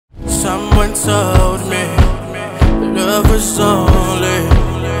Someone told me love was only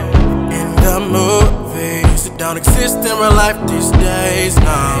in the movies. It don't exist in real life these days,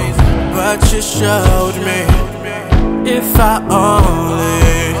 no. But you showed me if I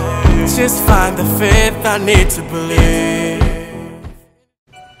only just find the faith I need to believe.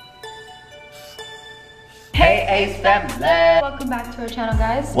 Hey Ace family! Welcome back to our channel,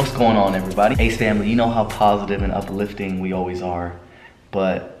 guys. What's going on, everybody? Ace family, you know how positive and uplifting we always are,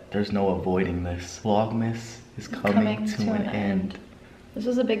 but there's no avoiding this. Vlogmas is coming to an end. This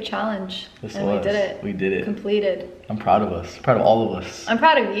was a big challenge, We did it. We did it. Completed. I'm proud of us. Proud of all of us. I'm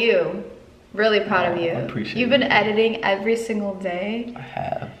proud of you. Really proud of you. I appreciate You've been editing every single day. I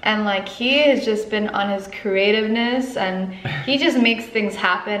have. And like, he has just been on his creativeness, and he just makes things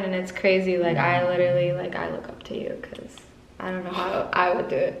happen, and it's crazy. Like, I literally, like, I look up to you because I don't know how I would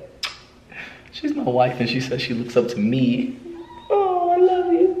do it. She's my wife and she says she looks up to me. Oh, I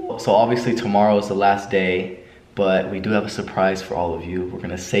love you. So obviously tomorrow is the last day, but we do have a surprise for all of you. We're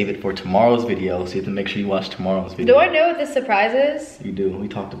gonna save it for tomorrow's video, so you have to make sure you watch tomorrow's video. Do I know what this surprise is? You do, we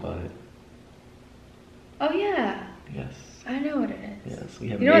talked about it. Oh yeah. Yes. I know what it is. Yes, we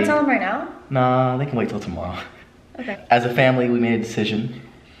have. You know what, tell them right now? Nah, they can wait till tomorrow. Okay. As a family, we made a decision.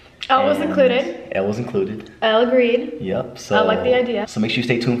 Elle was included. Elle was included. Elle agreed. Yep, so. I like the idea. So make sure you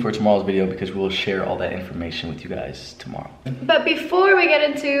stay tuned for tomorrow's video because we'll share all that information with you guys tomorrow. But before we get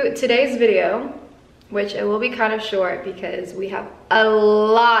into today's video, which it will be kind of short because we have a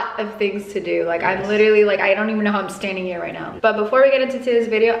lot of things to do. Like, I'm literally like, I don't even know how I'm standing here right now. But before we get into today's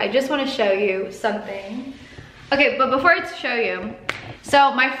video, I just want to show you something. Okay, but before I show you,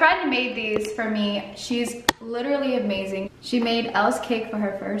 so my friend made these for me. She's literally amazing. She made Elle's cake for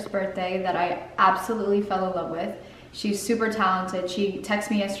her first birthday that I absolutely fell in love with. She's super talented. She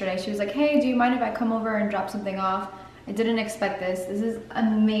texted me yesterday. She was like, hey, do you mind if I come over and drop something off? I didn't expect this. This is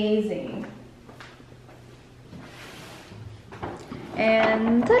amazing.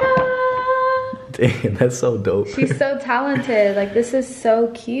 And ta-da! Dang, that's so dope. She's so talented. Like, this is so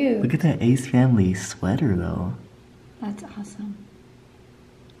cute. Look at that Ace family sweater though. That's awesome.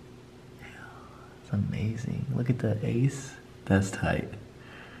 It's amazing. Look at the Ace. That's tight.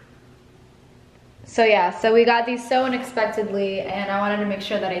 So yeah, so we got these so unexpectedly, and I wanted to make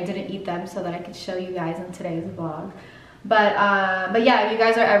sure that I didn't eat them so that I could show you guys in today's vlog. But yeah, if you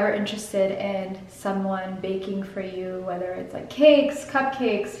guys are ever interested in someone baking for you, whether it's like cakes,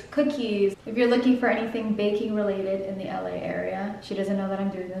 cupcakes, cookies, if you're looking for anything baking related in the LA area, she doesn't know that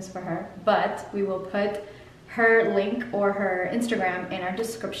I'm doing this for her, but we will put her link or her Instagram in our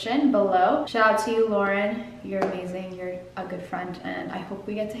description below. Shout out to you, Lauren. You're amazing. You're a good friend, and I hope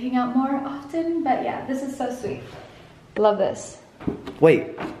we get to hang out more often. But yeah, this is so sweet. Love this.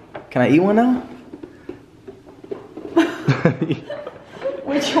 Wait, can I eat one now?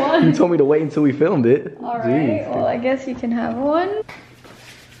 Which one? You told me to wait until we filmed it. Alright, Jeez. well, I guess you can have one.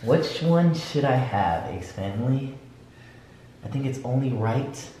 Which one should I have, Ace family? I think it's only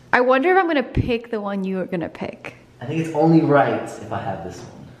right. I wonder if I'm gonna pick the one you were gonna pick. I think it's only right if I have this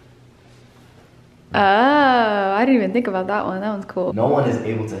one. Oh, I didn't even think about that one. That one's cool. No one is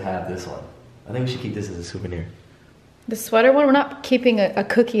able to have this one. I think we should keep this as a souvenir. The sweater one? We're not keeping a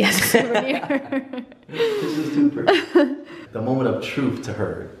cookie as a souvenir. This is too pretty. The moment of truth to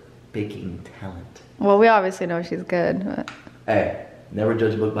her baking talent. Well, we obviously know she's good. But... Hey, never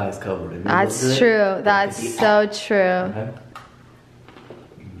judge a book by its cover. That's true. That's so true. Okay.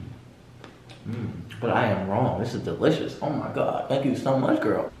 But I am wrong. This is delicious. Oh my God. Thank you so much,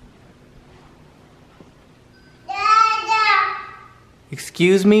 girl. Dada.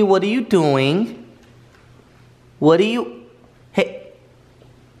 Excuse me, what are you doing? What are you... Hey.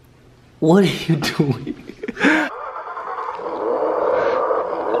 What are you doing?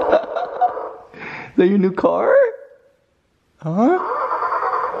 Is that your new car? Huh?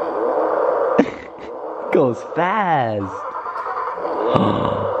 Goes fast.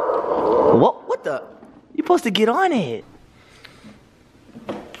 What the? You're supposed to get on it.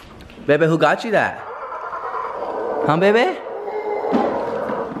 Baby, who got you that? Huh, baby?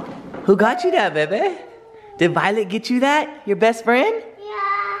 Who got you that, baby? Did Violet get you that? Your best friend?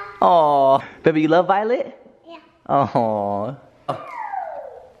 Yeah. Aw. Baby, you love Violet? Yeah. Aw.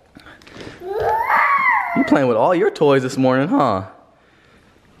 You playing with all your toys this morning, huh?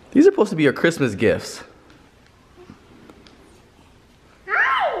 These are supposed to be your Christmas gifts.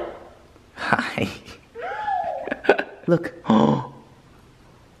 Hi. Hi. Look. Oh.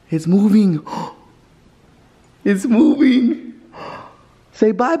 It's moving. It's moving.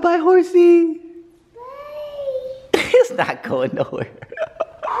 Say bye-bye, horsey. Bye. It's not going nowhere.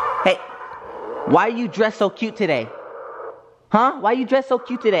 Hey, why are you dressed so cute today? Huh? Why are you dressed so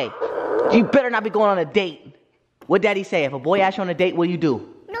cute today? You better not be going on a date. What daddy say? If a boy asks you on a date, what do you do?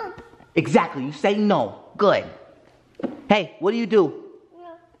 No. Exactly, you say no. Good. Hey, what do you do?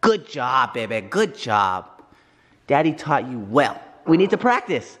 No. Good job, baby, good job. Daddy taught you well. We need to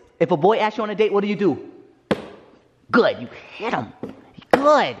practice. If a boy asks you on a date, what do you do? Good, you hit him.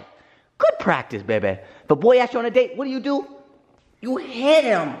 Good. Good practice, baby. If a boy asks you on a date, what do? You hit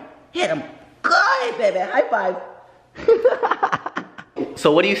him. Hit him. Good, baby. High five.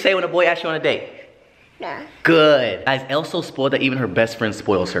 So what do you say when a boy asks you on a date? No. Good. Guys, Elle's so spoiled that even her best friend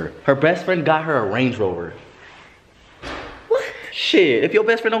spoils her. Her best friend got her a Range Rover. What? Shit, if your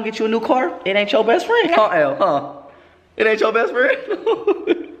best friend don't get you a new car, it ain't your best friend. Huh, Elle? Huh? It ain't your best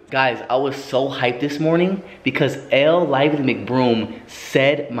friend? Guys, I was so hyped this morning because Elle Lively McBroom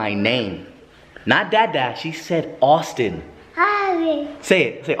said my name. Not Dada, she said Austin. Harry. Say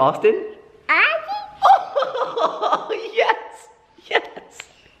it. Say Austin. Oh, yes.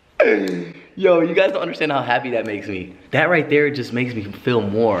 Yes. Yo, you guys don't understand how happy that makes me. That right there just makes me feel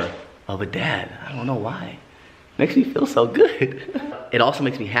more of a dad. I don't know why. Makes me feel so good. It also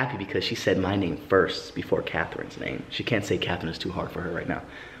makes me happy because she said my name first before Catherine's name. She can't say Catherine, is too hard for her right now.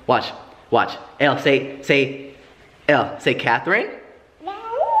 Watch, watch. Elle, say Catherine.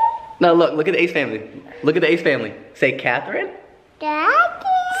 No, look at the Ace family. Look at the Ace family. Say Catherine. Daddy.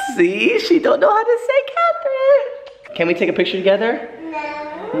 See, she don't know how to say Catherine. Can we take a picture together?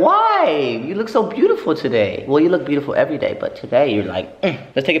 No. Why? You look so beautiful today. Well, you look beautiful every day, but today you're like,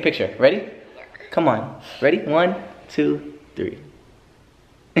 Let's take a picture. Ready? Come on. Ready? 1, 2, 3.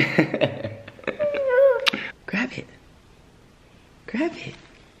 Grab it. Grab it.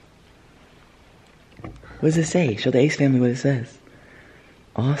 What does it say? Show the Ace family what it says.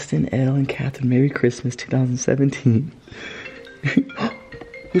 Austin, Elle, and Catherine, Merry Christmas 2017.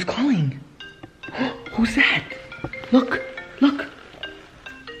 Who's calling? Who's that? Look, look.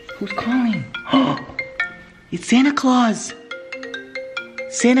 Who's calling? It's Santa Claus.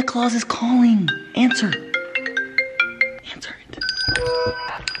 Santa Claus is calling. Answer. Answer it.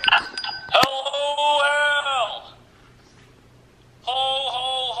 Hello, Elle. Ho,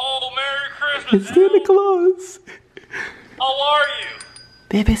 ho, ho, Merry Christmas. It's Santa Claus. How are you?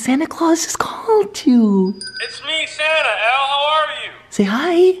 Baby, Santa Claus just called you. It's me, Santa. Elle, how are you? Say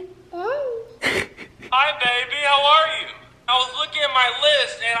hi. Hi, baby. How are you? I was looking at my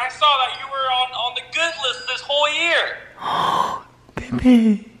list and I saw that you were on the good list this whole year.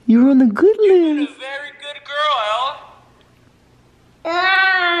 Baby, you're on the good You've been list. a very good girl, Elle.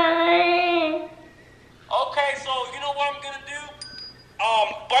 Okay, so you know what I'm gonna do?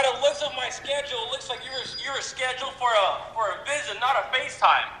 By the looks of my schedule, it looks like you're scheduled for a visit, not a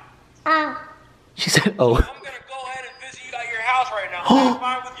FaceTime. She said, oh. I'm gonna go ahead and visit you at your house right now. Is that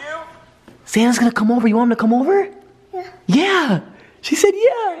fine with you? Santa's gonna come over. You want him to come over? Yeah. Yeah. She said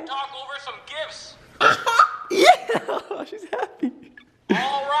yeah. Talk over some gifts. Yeah. She's happy.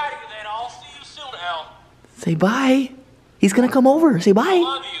 Alrighty then, I'll see you soon, Elle. Say bye. He's gonna come over. Say I bye.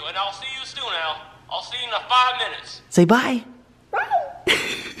 love you, and I'll see you soon, Elle. I'll see you in 5 minutes. Say bye.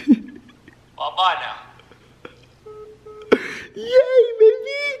 Well, bye now. Yay,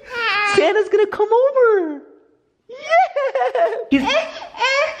 baby. Santa's gonna come over. Yeah.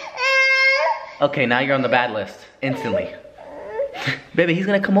 Okay, now you're on the bad list. Instantly. Baby, he's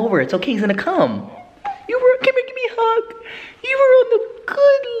gonna come over. It's okay, he's gonna come. Come here, give me a hug. You were on the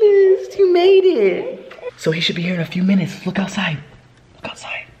good list. You made it. So he should be here in a few minutes. Look outside. Look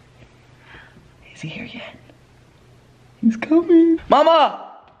outside. Is he here yet? He's coming.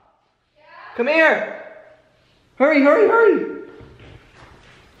 Mama! Yeah? Come here. Hurry, hurry, hurry.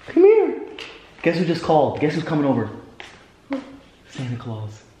 Come here. Guess who just called? Guess who's coming over? Santa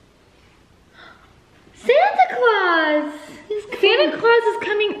Claus. Santa Claus! Santa Claus is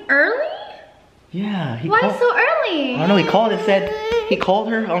coming early? Yeah, he Why called. so early? I don't know, he called and said, he called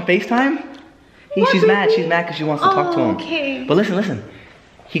her on FaceTime. She's mad because she wants to talk to him. Okay. But listen.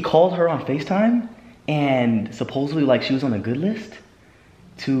 He called her on FaceTime and supposedly like she was on a good list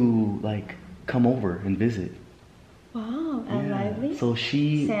to like come over and visit. Wow, Elle Lively. So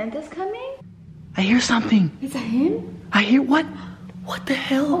she... Santa's coming? I hear something. Is that him? I hear what? What the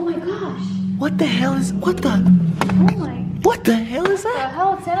hell? Oh my gosh. What the hell is... What the... Oh my... What the hell is The that?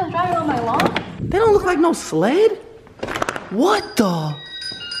 hell? Santa's driving on my lawn? They don't look like no sled. What the?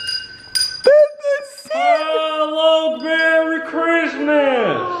 Hello, Merry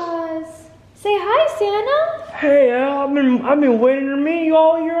Christmas. Say hi, Santa. Hey, Elle, I've been waiting to meet you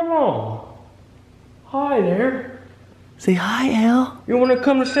all year long. Hi there. Say hi, Elle. You want to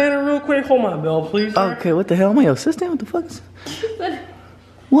come to Santa real quick? Hold my bell, please. Sir. Okay, what the hell? Am I your assistant? What the fuck is...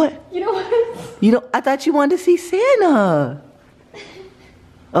 What? You know what? I thought you wanted to see Santa.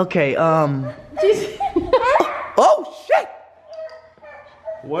 Okay, Jeez. Oh, shit!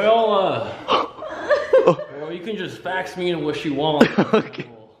 Well, well, you can just fax me what she wants. Okay.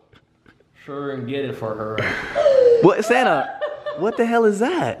 Sure, and get it for her. What, Santa? What the hell is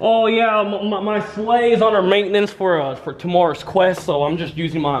that? Oh yeah, my sleigh's on her maintenance for tomorrow's quest, so I'm just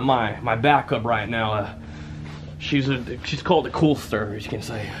using my backup right now. She's called the cool stir, as you can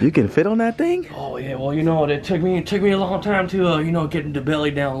say. You can fit on that thing? Oh yeah, well you know it took me a long time to you know get the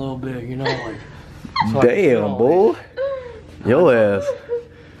belly down a little bit, you know like. So Damn, boy. Yo ass.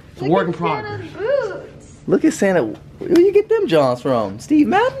 It's a work in progress. Look at Santa. Where you get them Johns from? Steve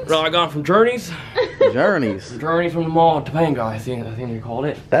Madden? No, I got 'em from Journeys. Journeys. Journeys from the mall in Topanga, I think they called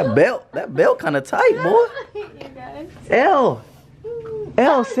it. That belt kind of tight, boy. You guys. Elle.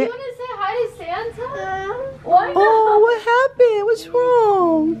 Elle, Do you want to say hi to Santa? Why not? Oh, what happened? What's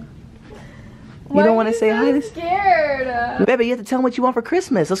wrong? You don't want to say hi to scared. Baby, you have to tell him what you want for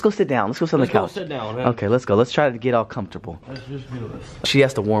Christmas. Let's go sit down. Let's go sit on the couch. Let's go sit down, man. Okay, let's go. Let's try to get all comfortable. Let's just do this. She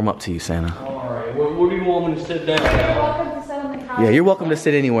has to warm up to you, Santa. Alright, where do you want me to sit down? You're welcome to sit on the couch. Yeah, you're welcome to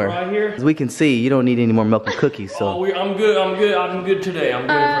sit anywhere. Right here? As we can see, you don't need any more milk and cookies, so. Oh, I'm good today. I'm good for today.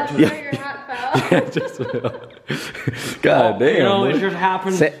 Your hat fell. Yeah, just God damn. You know, boy. it just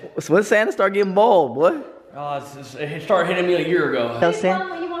happened. When Santa start getting bald, boy? It started hitting me a year ago. Tell Tell me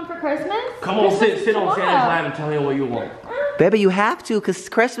what you want for Christmas? Come on, sit on Santa's lap and tell me what you want. Baby, you have to, because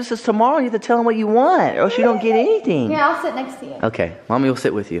Christmas is tomorrow. You have to tell him what you want, or else you don't get anything. Here, I'll sit next to you. Okay, Mommy will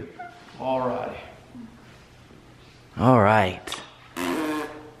sit with you. Alright. All right.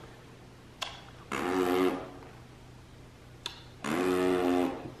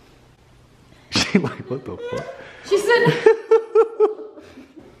 She like, what the fuck? She said,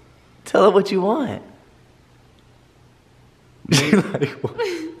 Tell her what you want. She like, what?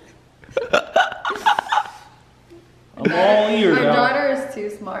 I'm all ears my now. daughter is too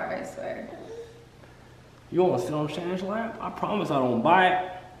smart, I swear. You want to sit on Santa's lap? I promise I don't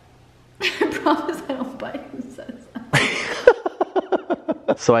bite. I promise I don't bite. Who says that?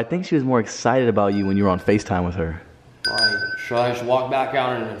 So I think she was more excited about you when you were on FaceTime with her. Alright, should I just walk back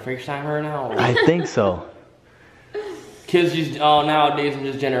out and FaceTime her now? I think so. Kids just nowadays in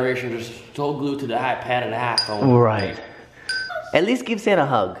this generation are just so glued to the iPad and the iPhone. Right. At least give Santa a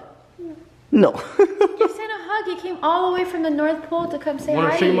hug. No. Give Santa a hug. He came all the way from the North Pole to come say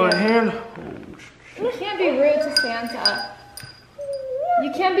Want hi to to shake you. my hand? You can't be rude to Santa.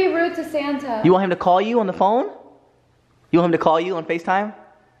 You can't be rude to Santa. You want him to call you on the phone? You want him to call you on FaceTime?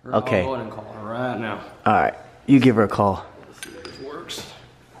 Okay. I'll go ahead and call her right now. All right. You give her a call. Let's see if this works.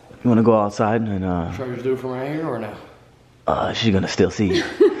 You want to go outside and Should I just do it from right here or now? she's gonna still see you.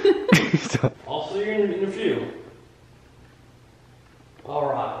 So- I'll see you in a few.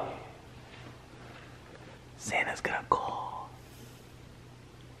 Alright. Santa's gonna call.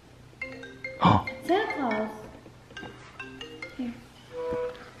 Oh. Santa Claus. Here.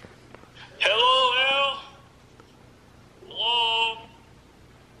 Hello, Elle? Hello?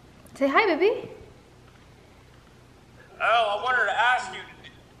 Say hi, baby. Elle, I wanted to ask you,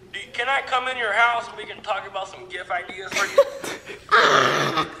 can I come in your house and we can talk about some gift ideas for you?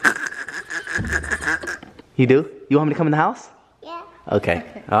 You do? You want me to come in the house? Yeah. Okay.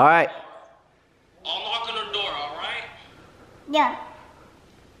 All right. I'll knock on the door, alright? Yeah.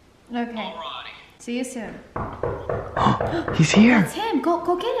 Okay. Alrighty. See you soon. He's here. It's him.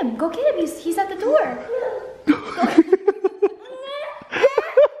 Go get him. Go get him. He's at the door.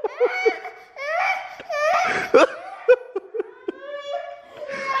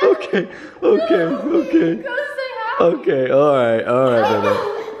 Okay. Okay. Okay. Go say hi. Okay. All right. All right, baby.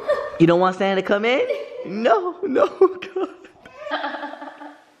 You don't want Santa to come in? No. No. God.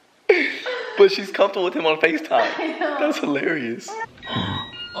 But she's comfortable with him on FaceTime. That's hilarious.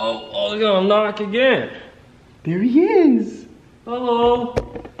 Oh, they're gonna knock again. There he is. Hello.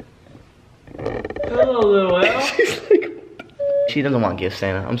 Hello, little Elle. She's like, she doesn't want gifts,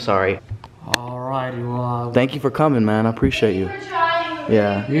 Santa. I'm sorry. Alrighty, well, Thank you for coming, man. I appreciate you. We're trying.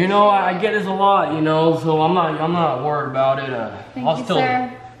 Yeah. you know, I get this a lot, you know, so I'm not worried about it. Thank I'll you, still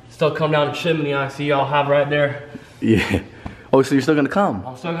sir. come down the chimney. I see y'all have right there. Yeah. Oh, so you're still gonna come?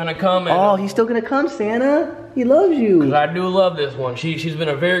 I'm still gonna come and. Oh, he's still gonna come, Santa. He loves you. I do love this one. She's been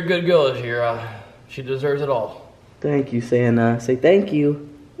a very good girl this year. She deserves it all. Thank you, Santa. Say thank you.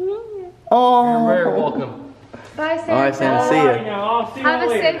 Oh. You're very welcome. Bye, Santa. All right, Santa. See Alright, ya. now, I'll see you Have a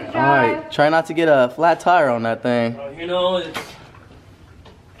later. safe All drive. right. Try not to get a flat tire on that thing. You know, it's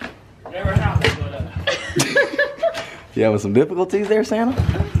never happened, but You having some difficulties there, Santa?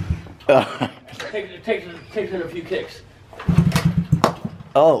 it takes it a few kicks.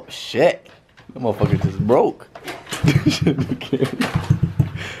 Oh shit! That motherfucker just broke.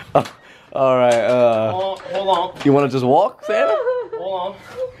 All right. Hold on. You want to just walk, Santa? Hold on.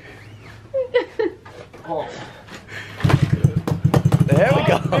 Hold on. There we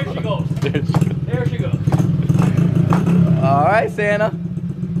go. There she goes. There she goes. All right, Santa.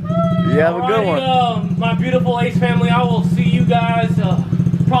 You have a good one. My beautiful Ace family, I will see you guys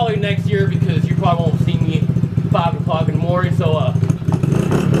probably next year because you probably won't see me 5 o'clock in the morning. So,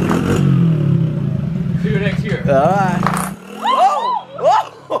 see you next year. All right.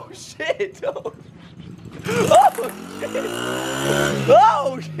 Oh shit!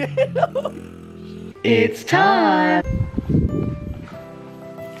 Oh shit! It's time.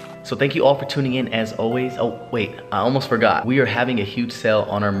 So thank you all for tuning in as always. Oh wait, I almost forgot. We are having a huge sale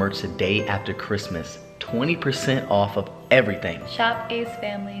on our merch the day after Christmas. 20% off of everything.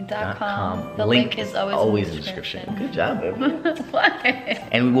 ShopAceFamily.com. The link is always in the description. Good job, baby. What?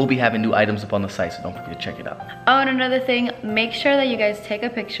 And we will be having new items up on the site, so don't forget to check it out. Oh, and another thing, make sure that you guys take a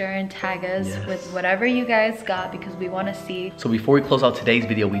picture and tag us with whatever you guys got because we want to see. So before we close out today's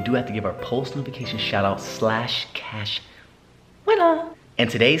video, we do have to give our post notification shout out / cash winner. And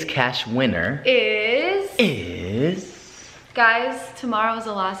today's cash winner is... Guys, tomorrow is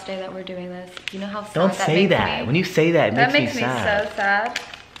the last day that we're doing this. You know how sad Don't say that. When you say that, it makes me sad. So sad.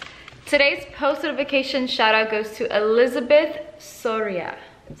 Today's post notification shout out goes to Elizabeth Soria.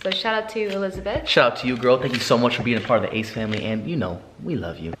 So shout out to Elizabeth. Shout out to you, girl. Thank you so much for being a part of the Ace family, and you know, we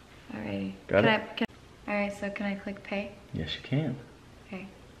love you. Alrighty. Got it? Alright, so can I click pay? Yes, you can. Okay.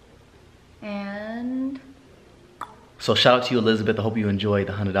 And... So shout out to you, Elizabeth. I hope you enjoyed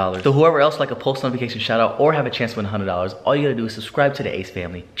the $100. So whoever else like a post notification shout out or have a chance to win $100, all you gotta do is subscribe to the Ace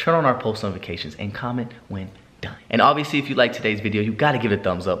family, turn on our post notifications, and comment when done. And obviously, if you like today's video, you gotta give it a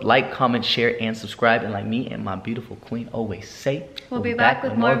thumbs up. Like, comment, share, and subscribe. And like me and my beautiful queen always say, we'll be back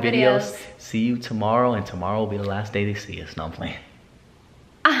with more videos. See you tomorrow, and tomorrow will be the last day they see us. No, I'm playing.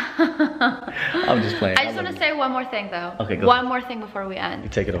 I'm just playing. I just want to say one more thing though. Okay, go One more thing before we end. You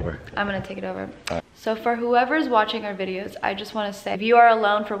take it over. I'm gonna take it over. All right. So for whoever's watching our videos, I just want to say, if you are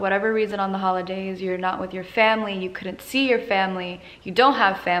alone for whatever reason on the holidays, you're not with your family, you couldn't see your family, you don't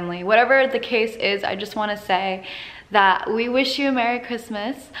have family, whatever the case is, I just want to say that we wish you a Merry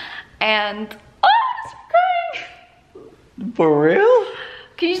Christmas and... Oh, I'm crying! For real?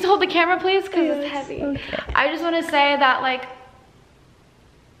 Can you just hold the camera, please? Because it's heavy. Okay. I just want to say that, like...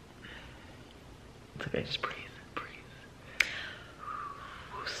 It's okay, just breathe.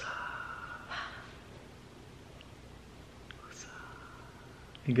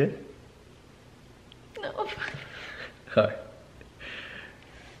 You good? No. Alright.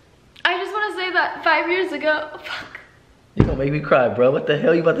 I just want to say that 5 years ago... Fuck. You're gonna make me cry, bro. What the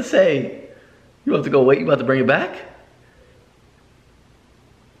hell you about to say? You about to go wait? You about to bring it back?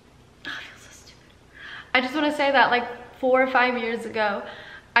 I feel so stupid. I just want to say that like 4 or 5 years ago,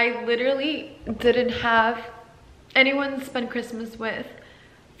 I literally didn't have anyone to spend Christmas with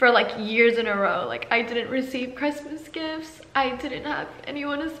for like years in a row. Like I didn't receive Christmas gifts. I didn't have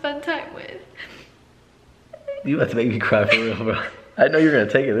anyone to spend time with. You about to make me cry for real, bro. I know you're gonna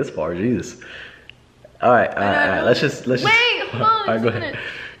take it this far, Jesus. All right. Let's just. Wait, hold on. All right, go ahead.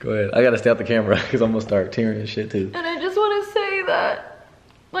 Go ahead. I gotta stay out the camera because I'm gonna start tearing and shit too. And I just want to say that,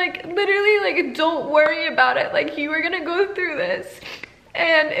 like, literally, like, don't worry about it. Like, you are gonna go through this,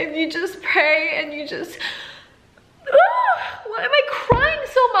 and if you just pray and you just. Why am I crying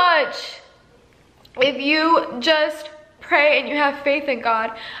so much? If you just pray and you have faith in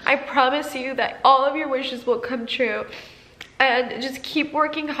God, I promise you that all of your wishes will come true. And just keep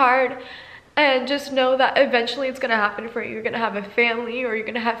working hard and just know that eventually it's gonna happen for you. You're gonna have a family, or you're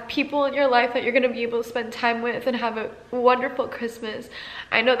gonna have people in your life that you're gonna be able to spend time with and have a wonderful Christmas.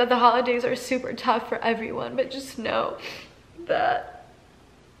 I know that the holidays are super tough for everyone, but just know that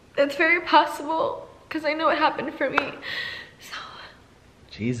it's very possible, because I know it happened for me. So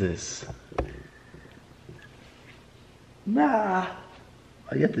Jesus. Nah.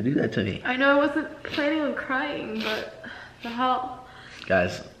 Why you have to do that to me? I know I wasn't planning on crying, but the hell.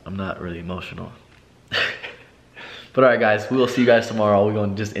 Guys, I'm not really emotional. But alright guys, we will see you guys tomorrow. We're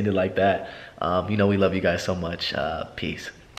gonna just end it like that. You know we love you guys so much. Peace.